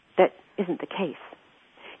Alzheimer's, that isn't the case.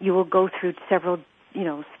 You will go through several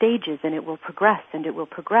stages and it will progress and it will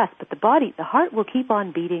progress, but the heart will keep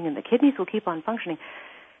on beating and the kidneys will keep on functioning.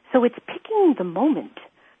 So it's picking the moment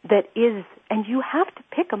that is, and you have to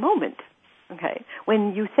pick a moment, okay,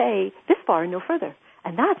 when you say this far and no further.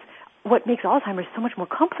 And that's what makes Alzheimer's so much more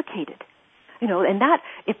complicated. And that,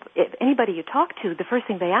 if anybody you talk to, the first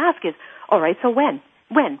thing they ask is, all right, so when?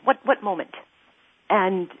 What moment?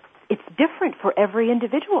 And it's different for every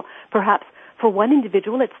individual. Perhaps for one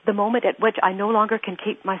individual, it's the moment at which I no longer can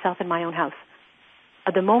keep myself in my own house.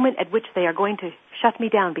 The moment at which they are going to shut me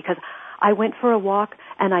down because I went for a walk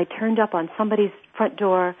and I turned up on somebody's front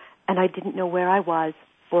door and I didn't know where I was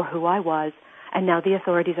or who I was, and now the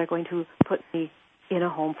authorities are going to put me in a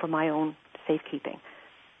home for my own safekeeping.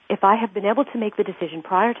 If I have been able to make the decision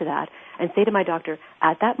prior to that and say to my doctor,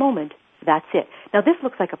 at that moment, that's it. Now, this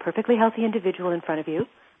looks like a perfectly healthy individual in front of you,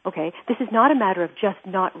 okay? This is not a matter of just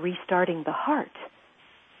not restarting the heart.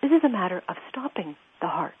 This is a matter of stopping the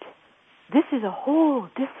heart. This is a whole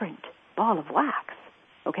different ball of wax,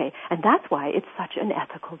 okay? And that's why it's such an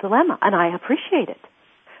ethical dilemma, and I appreciate it.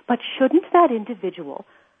 But shouldn't that individual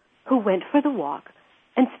who went for the walk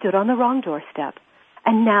and stood on the wrong doorstep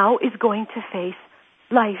and now is going to face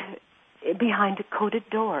life behind coded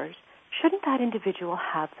doors, shouldn't that individual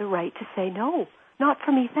have the right to say, no, not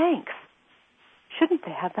for me, thanks? Shouldn't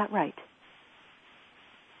they have that right?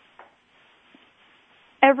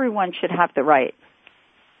 Everyone should have the right.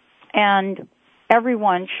 And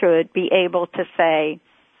everyone should be able to say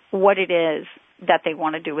what it is that they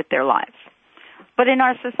want to do with their lives. But in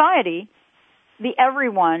our society, the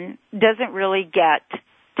everyone doesn't really get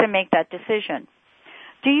to make that decision.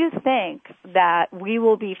 Do you think that we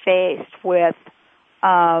will be faced with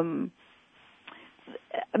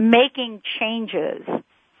making changes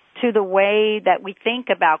to the way that we think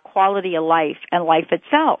about quality of life and life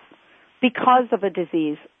itself because of a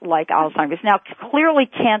disease like Alzheimer's? Now, clearly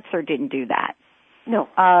cancer didn't do that. No.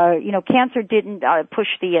 Cancer didn't push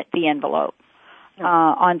the envelope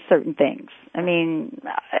on certain things. I mean,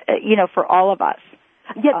 for all of us.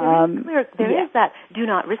 Yet there is that do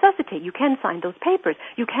not resuscitate. You can sign those papers.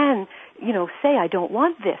 You can, say I don't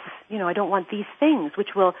want this. I don't want these things, which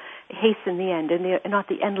will hasten the end, and not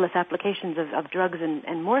the endless applications of drugs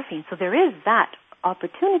and morphine. So there is that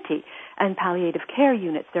opportunity. And palliative care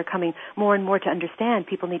units, they're coming more and more to understand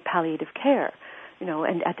people need palliative care,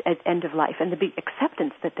 and at end of life, and the big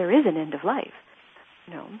acceptance that there is an end of life.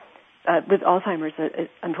 With Alzheimer's,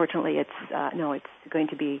 unfortunately, it's going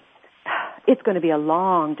to be a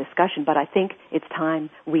long discussion, but I think it's time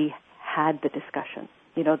we had the discussion.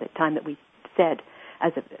 The time that we said,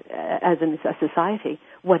 as a society,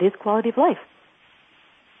 what is quality of life?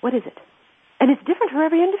 What is it? And it's different for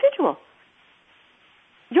every individual.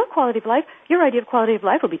 Your quality of life, your idea of quality of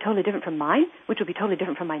life will be totally different from mine, which will be totally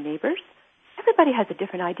different from my neighbors. Everybody has a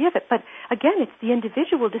different idea of it, but again, it's the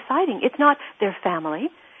individual deciding. It's not their family.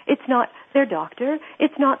 It's not their doctor.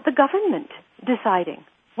 It's not the government deciding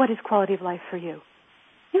what is quality of life for you.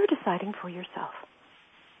 You're deciding for yourself.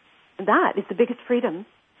 That is the biggest freedom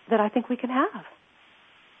that I think we can have.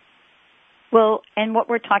 Well, and what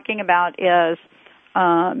we're talking about is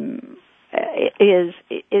is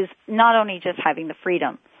not only just having the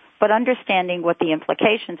freedom, but understanding what the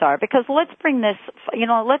implications are. Because let's bring this,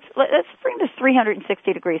 let's bring this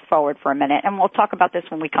 360 degrees forward for a minute, and we'll talk about this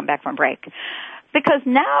when we come back from break. Because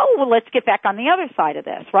now let's get back on the other side of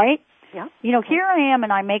this, right? Yeah. Here I am,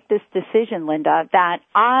 and I make this decision, Lynda, that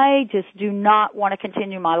I just do not want to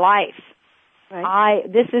continue my life. Right.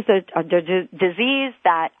 This is a disease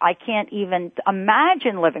that I can't even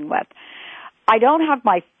imagine living with. I don't have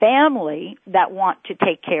my family that want to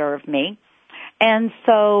take care of me. And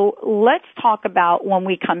so let's talk about, when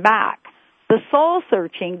we come back, the soul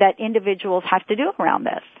searching that individuals have to do around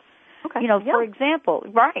this. Okay. For example,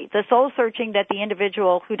 the soul searching that the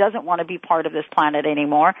individual who doesn't want to be part of this planet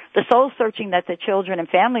anymore, the soul searching that the children and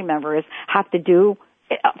family members have to do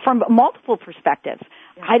from multiple perspectives.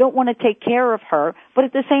 Yeah. I don't want to take care of her, but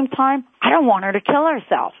at the same time, I don't want her to kill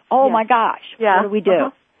herself. Oh my gosh. Yeah. What do we do? Uh-huh.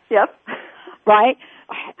 Yep. Right?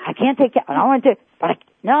 I can't take care. I don't want to,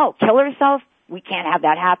 no, kill herself. We can't have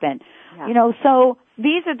that happen. Yeah. So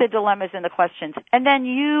these are the dilemmas and the questions. And then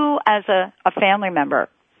you, as a family member,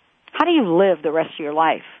 how do you live the rest of your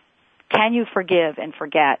life? Can you forgive and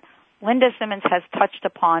forget? Lynda Simmons has touched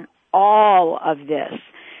upon all of this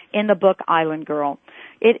in the book Island Girl.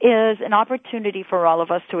 It is an opportunity for all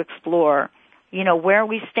of us to explore, where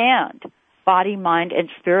we stand, body, mind, and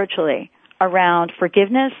spiritually, around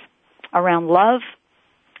forgiveness, around love,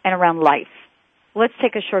 and around life. Let's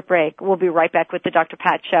take a short break. We'll be right back with the Dr.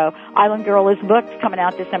 Pat Show. Island Girl is booked, coming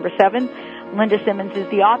out December 7th. Lynda Simmons is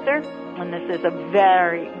the author, and this is a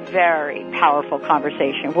very, very powerful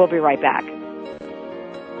conversation. We'll be right back.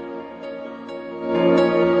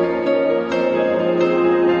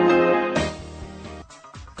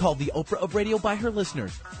 Called the Oprah of radio by her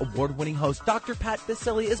listeners, award-winning host Dr. Pat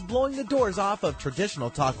Baccili is blowing the doors off of traditional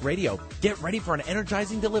talk radio. Get ready for an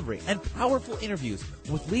energizing delivery and powerful interviews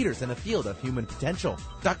with leaders in the field of human potential.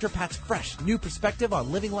 Dr. Pat's fresh, new perspective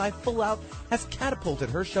on living life full out has catapulted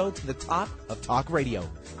her show to the top of talk radio.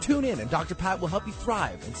 Tune in and Dr. Pat will help you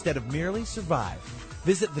thrive instead of merely survive.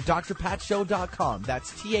 Visit thedrpatshow.com.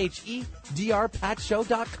 That's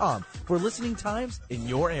THEDRPatShow.com for listening times in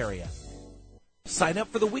your area. Sign up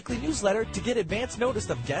for the weekly newsletter to get advance notice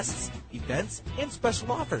of guests, events, and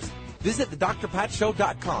special offers. Visit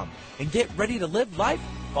thedrpatshow.com and get ready to live life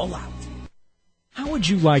full out. How would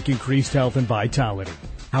you like increased health and vitality?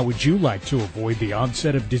 How would you like to avoid the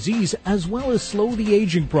onset of disease as well as slow the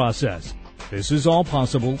aging process? This is all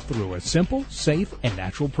possible through a simple, safe, and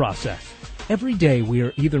natural process. Every day we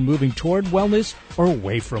are either moving toward wellness or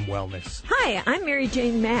away from wellness. Hi, I'm Mary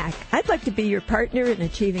Jane Mack. I'd like to be your partner in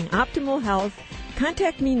achieving optimal health.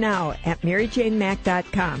 Contact me now at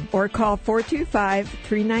maryjanemack.com or call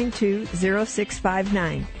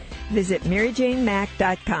 425-392-0659. Visit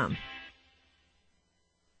maryjanemack.com.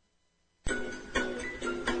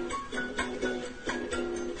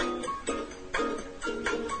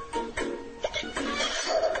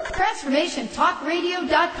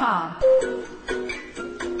 TransformationTalkRadio.com.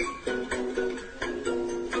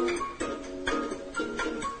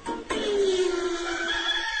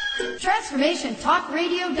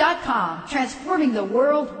 TransformationTalkRadio.com. Transforming the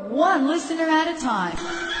world one listener at a time.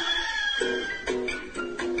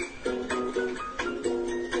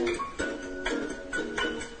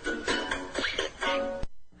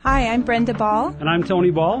 Hi, I'm Brenda Ball. And I'm Tony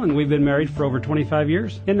Ball, and we've been married for over 25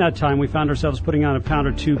 years. In that time, we found ourselves putting on a pound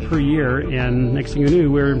or two per year, and next thing you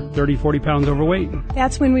knew, we were 30, 40 pounds overweight.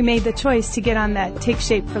 That's when we made the choice to get on that Take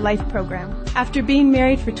Shape for Life program. After being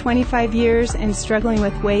married for 25 years and struggling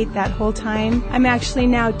with weight that whole time, I'm actually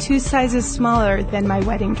now 2 sizes smaller than my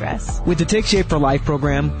wedding dress. With the Take Shape for Life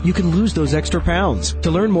program, you can lose those extra pounds.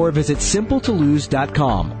 To learn more, visit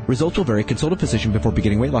simpletolose.com. Results will vary. Consult a physician before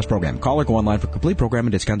beginning weight loss program. Call or go online for complete program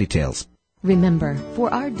and discount details. Remember,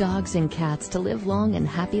 for our dogs and cats to live long and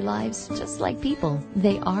happy lives, just like people,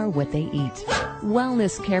 they are what they eat.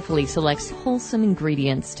 Wellness carefully selects wholesome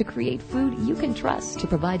ingredients to create food you can trust to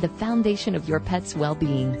provide the foundation of your pet's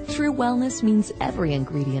well-being. True wellness means every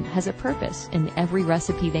ingredient has a purpose in every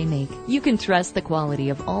recipe they make. You can trust the quality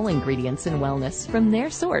of all ingredients in wellness from their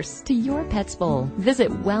source to your pet's bowl. Visit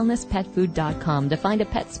wellnesspetfood.com to find a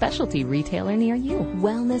pet specialty retailer near you.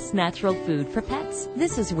 Wellness natural food for pets.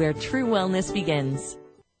 This is where true wellness begins.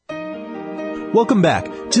 Welcome back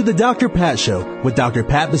to the Dr. Pat Show with Dr.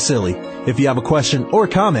 Pat Baccili. If you have a question or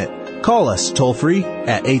comment, call us toll free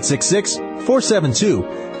at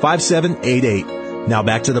 866-472-5788. Now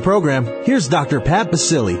back to the program. Here's Dr. Pat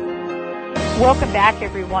Baccili. Welcome back,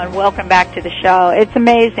 everyone. Welcome back to the show. It's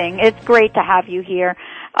amazing. It's great to have you here.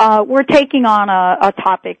 we're taking on a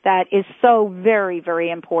topic that is so very, very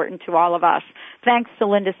important to all of us. Thanks to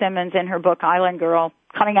Lynda Simmons and her book Island Girl,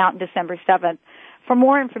 coming out on December 7th. For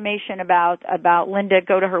more information about Lynda,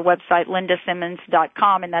 go to her website,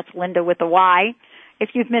 lindasimmons.com, and that's Lynda with a Y. If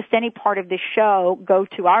you've missed any part of this show, go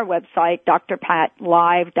to our website,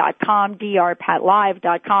 drpatlive.com,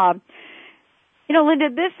 drpatlive.com. You know,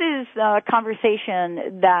 Lynda, this is a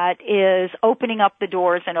conversation that is opening up the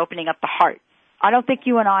doors and opening up the heart. I don't think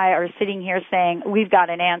you and I are sitting here saying we've got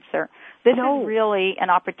an answer. This is really an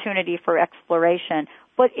opportunity for exploration.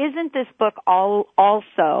 But isn't this book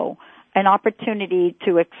also an opportunity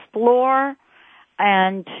to explore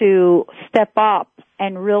and to step up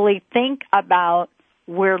and really think about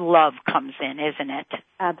where love comes in, isn't it?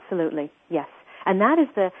 Absolutely, yes. And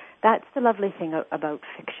that's the lovely thing about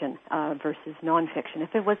fiction versus nonfiction.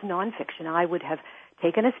 If it was nonfiction, I would have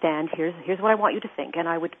taken a stand. Here's what I want you to think, and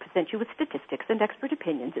I would present you with statistics and expert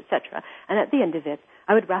opinions, etc. And at the end of it,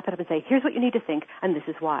 I would wrap it up and say, here's what you need to think, and this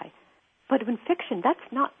is why. But in fiction, that's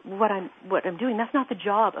not what I'm doing. That's not the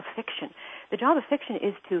job of fiction. The job of fiction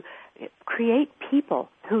is to create people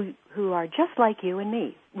who are just like you and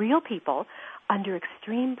me, real people under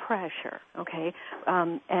extreme pressure, okay,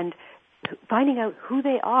 and finding out who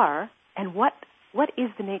they are and what is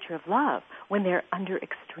the nature of love when they are under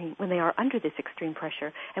this extreme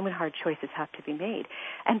pressure and when hard choices have to be made.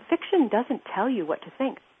 And fiction doesn't tell you what to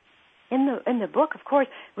think. In the book, of course,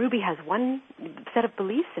 Ruby has one set of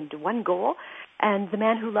beliefs and one goal, and the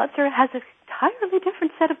man who loves her has an entirely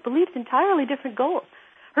different set of beliefs, entirely different goals.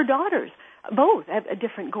 Her daughters both have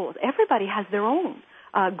different goals. Everybody has their own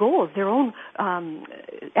goals, their own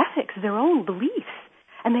ethics, their own beliefs,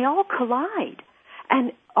 and they all collide.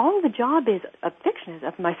 And all the job is of fiction,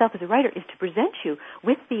 of myself as a writer, is to present you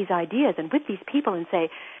with these ideas and with these people and say,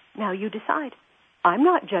 now you decide. I'm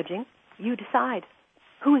not judging. You decide.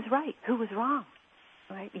 Who is right? Who is wrong?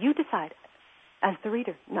 Right? You decide as the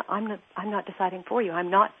reader. No, I'm not deciding for you.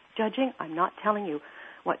 I'm not judging. I'm not telling you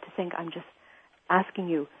what to think. I'm just asking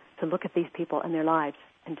you to look at these people and their lives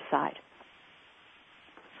and decide.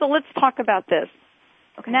 So let's talk about this.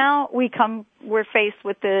 Okay. Now we're faced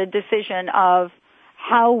with the decision of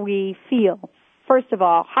how we feel. First of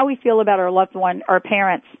all, how we feel about our loved one, our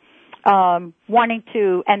parents, wanting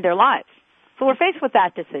to end their lives. So we're faced with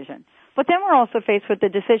that decision. But then we're also faced with the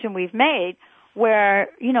decision we've made where,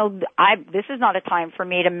 you know, this is not a time for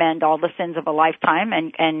me to mend all the sins of a lifetime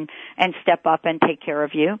and step up and take care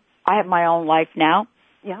of you. I have my own life now.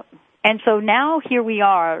 Yep. And so now here we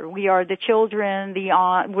are. We are the children, we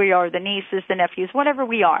are the nieces, the nephews, whatever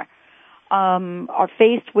we are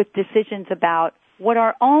faced with decisions about what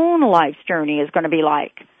our own life's journey is going to be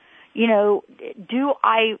like. You know, do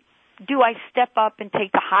I step up and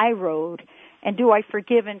take the high road, and do I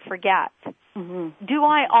forgive and forget? Mm-hmm. Do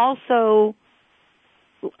I also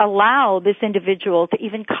allow this individual to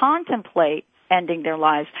even contemplate ending their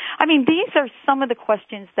lives? I mean, these are some of the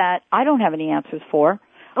questions that I don't have any answers for.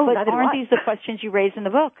 Oh, but aren't these the questions you raise in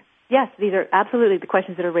the book? Yes, these are absolutely the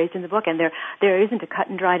questions that are raised in the book, and there isn't a cut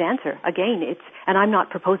and dried answer. Again, and I'm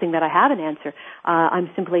not proposing that I have an answer. I'm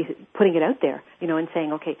simply putting it out there, you know, and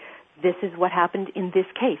saying, okay, this is what happened in this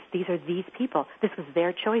case. These are these people. This was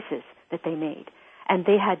their choices that they made, and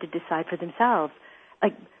they had to decide for themselves.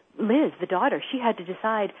 Like Liz, the daughter, she had to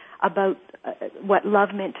decide about what love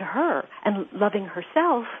meant to her and loving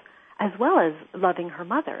herself as well as loving her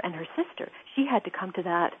mother and her sister. She had to come to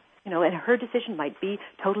that, you know, and her decision might be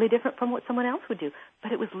totally different from what someone else would do,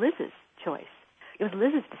 but it was Liz's choice. It was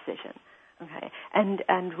Liz's decision, okay?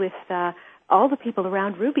 And with all the people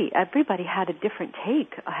around Ruby, everybody has a different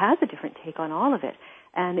take on all of it.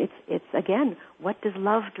 And it's again, what does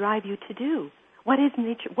love drive you to do? What is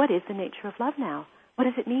the nature of love now? What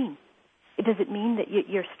does it mean? Does it mean that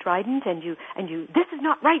you're strident and you this is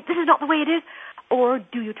not right, this is not the way it is? Or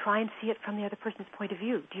do you try and see it from the other person's point of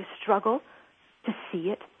view? Do you struggle to see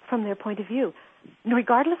it from their point of view?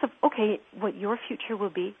 Regardless of, okay, what your future will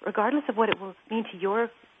be, regardless of what it will mean to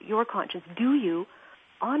your conscience, do you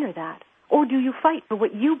honor that? Or do you fight for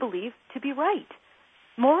what you believe to be right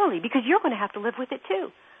morally? Because you're going to have to live with it too.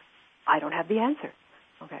 I don't have the answer,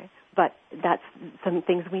 okay? But that's some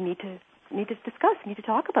things we need to discuss, need to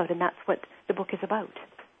talk about, and that's what the book is about.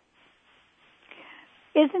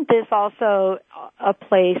 Isn't this also a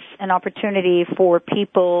place, an opportunity for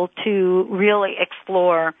people to really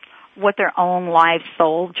explore what their own life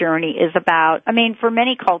soul journey is about? I mean, for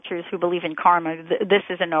many cultures who believe in karma, this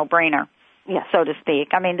is a no-brainer, so to speak.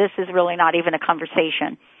 I mean, this is really not even a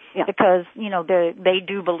conversation. because, they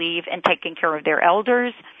do believe in taking care of their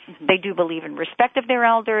elders. Mm-hmm. They do believe in respect of their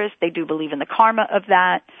elders. They do believe in the karma of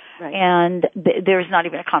that. Right. And there's not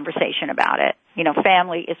even a conversation about it.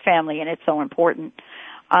 Family is family, and it's so important.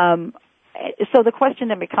 So the question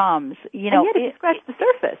then becomes, and yet if you scratch the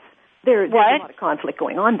surface, there's a lot of conflict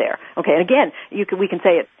going on there. Okay, and again, we can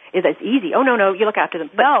say it's easy. Oh, no, you look after them.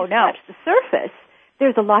 But no. Scratch the surface,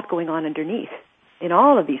 there's a lot going on underneath in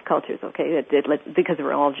all of these cultures, okay, because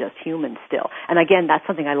we're all just humans still. And again, that's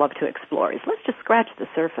something I love to explore, is let's just scratch the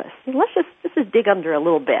surface. Let's just dig under a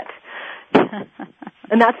little bit.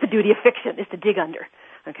 And that's the duty of fiction, is to dig under.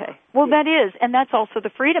 Okay. Well, that is, and that's also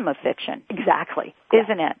the freedom of fiction. Exactly.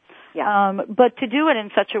 Isn't it? Yeah. But to do it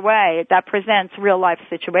in such a way that presents real life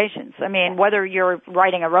situations. I mean, whether you're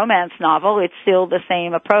writing a romance novel, it's still the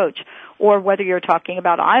same approach. Or whether you're talking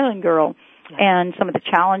about Island Girl and some of the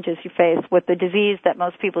challenges you face with the disease that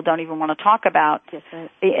most people don't even want to talk about. Yes,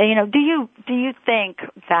 right. Do you think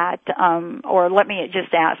that, or let me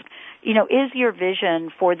just ask, is your vision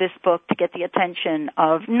for this book to get the attention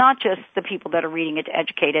of not just the people that are reading it to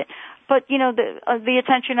educate it, but, the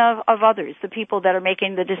attention of others, the people that are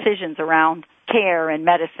making the decisions around care and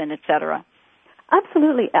medicine, et cetera?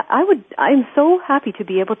 Absolutely. I'm so happy to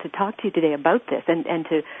be able to talk to you today about this and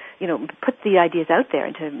to, put the ideas out there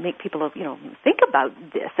and to make people, think about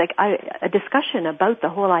this. Like a discussion about the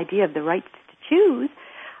whole idea of the right to choose,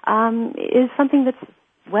 is something that's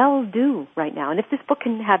well due right now. And if this book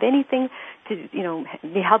can have anything to,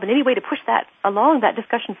 help in any way to push that along, that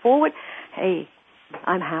discussion forward, hey,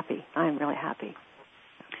 I'm happy. I'm really happy.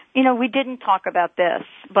 We didn't talk about this,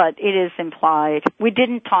 but it is implied. We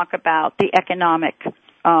didn't talk about the economic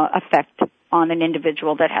effect on an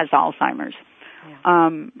individual that has Alzheimer's. Yeah.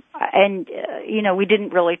 We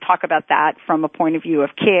didn't really talk about that from a point of view of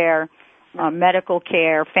care, medical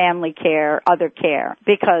care, family care, other care,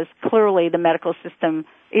 because clearly the medical system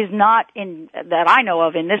is not that I know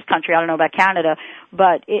of in this country, I don't know about Canada,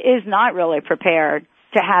 but it is not really prepared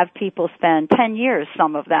to have people spend 10 years,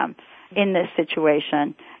 some of them, in this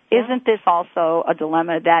situation. Yeah. Isn't this also a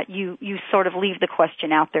dilemma that you sort of leave the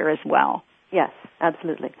question out there as well? Yes,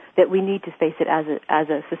 absolutely. That we need to face it as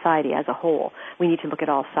a society, as a whole. We need to look at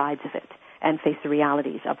all sides of it and face the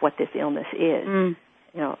realities of what this illness is. And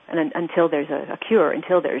until there's a cure,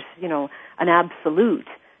 until there's, an absolute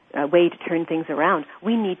way to turn things around,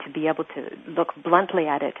 we need to be able to look bluntly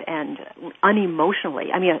at it and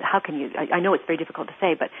unemotionally. I mean, how can you, I know it's very difficult to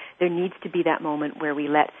say, but there needs to be that moment where we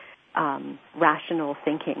let rational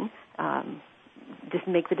thinking just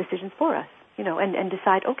make the decisions for us, and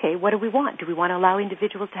decide, okay, what do we want? Do we want to allow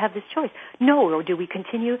individuals to have this choice? No, or do we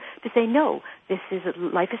continue to say, no,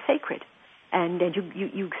 life is sacred, and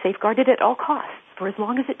you safeguard it at all costs for as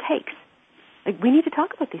long as it takes. Like, we need to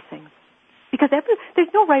talk about these things, because there's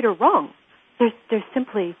no right or wrong. There's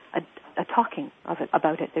simply a talking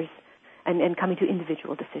about it. And coming to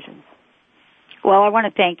individual decisions. Well, I want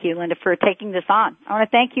to thank you, Lynda, for taking this on. I want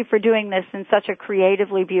to thank you for doing this in such a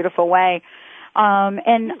creatively beautiful way.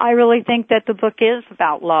 And I really think that the book is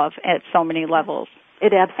about love at so many levels.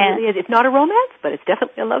 It absolutely is. It's not a romance, but it's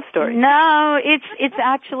definitely a love story. No, it's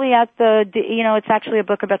actually it's actually a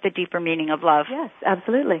book about the deeper meaning of love. Yes,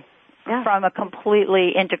 absolutely. Yeah. From a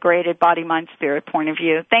completely integrated body, mind, spirit point of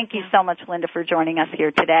view. Thank you so much, Lynda, for joining us here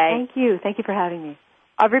today. Thank you. Thank you for having me.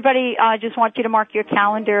 Everybody, I just want you to mark your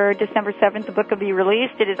calendar. December 7th, the book will be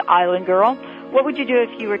released. It is Island Girl. What would you do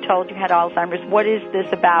if you were told you had Alzheimer's? What is this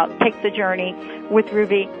about? Take the journey with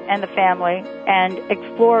Ruby and the family and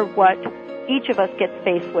explore what each of us gets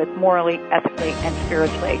faced with morally, ethically, and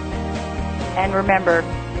spiritually. And remember,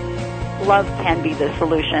 love can be the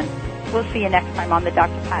solution. We'll see you next time on the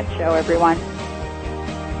Dr. Pat Show, everyone.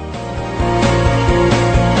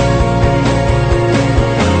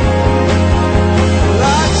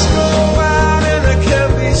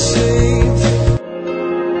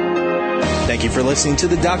 Thank you for listening to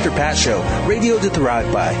the Dr. Pat Show, radio to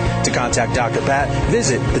thrive by. To contact Dr. Pat,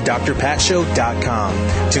 visit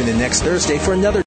thedrpatshow.com. Tune in next Thursday for another